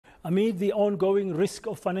Amid the ongoing risk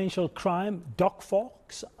of financial crime,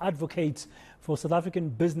 DocFox advocates for South African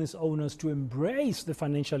business owners to embrace the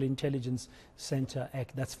Financial Intelligence Centre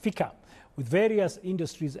Act, that's FICA, with various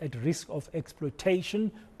industries at risk of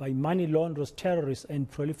exploitation by money launderers, terrorists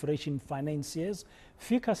and proliferation financiers.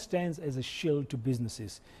 FICA stands as a shield to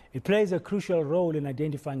businesses. It plays a crucial role in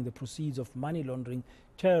identifying the proceeds of money laundering,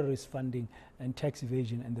 terrorist funding and tax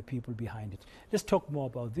evasion and the people behind it. Let's talk more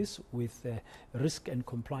about this with the Risk and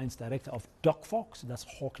Compliance Director of DocFox, that's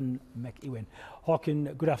Hawken Mcewan.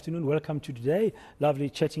 Hawken, good afternoon. Welcome to today. Lovely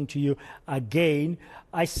chatting to you again.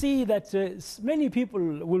 I see that many people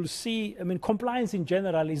will see, compliance in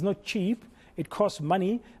general is not cheap. It costs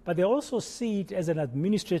money, but they also see it as an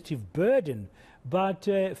administrative burden. But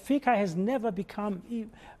FICA has never become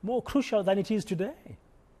more crucial than it is today.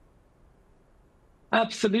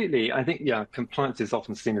 Absolutely. I think, compliance is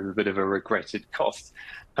often seen as a bit of a regretted cost.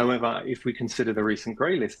 However, if we consider the recent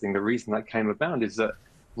grey listing, the reason that came about is that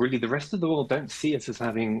really the rest of the world don't see us as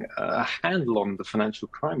having a handle on the financial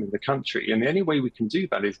crime in the country. And the only way we can do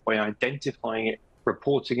that is by identifying it,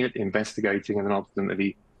 reporting it, investigating, and then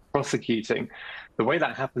ultimately prosecuting. The way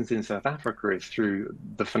that happens in South Africa is through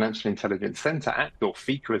the Financial Intelligence Centre Act, or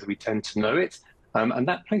FICA as we tend to know it. And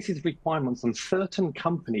that places requirements on certain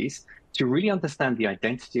companies to really understand the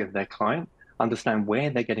identity of their client, understand where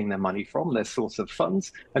they're getting their money from, their source of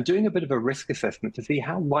funds, and doing a bit of a risk assessment to see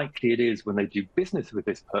how likely it is when they do business with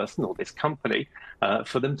this person or this company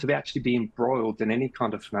for them to actually be embroiled in any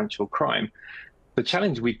kind of financial crime. The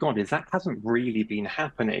challenge we've got is that hasn't really been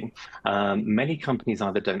happening. Many companies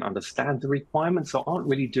either don't understand the requirements or aren't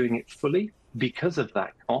really doing it fully because of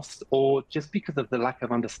that cost, or just because of the lack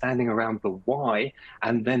of understanding around the why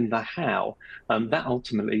and then the how. That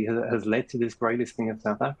ultimately has led to this grey listing of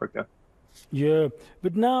South Africa. Yeah,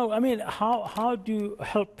 but now, how do you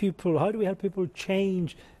help people? How do we help people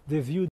change their view?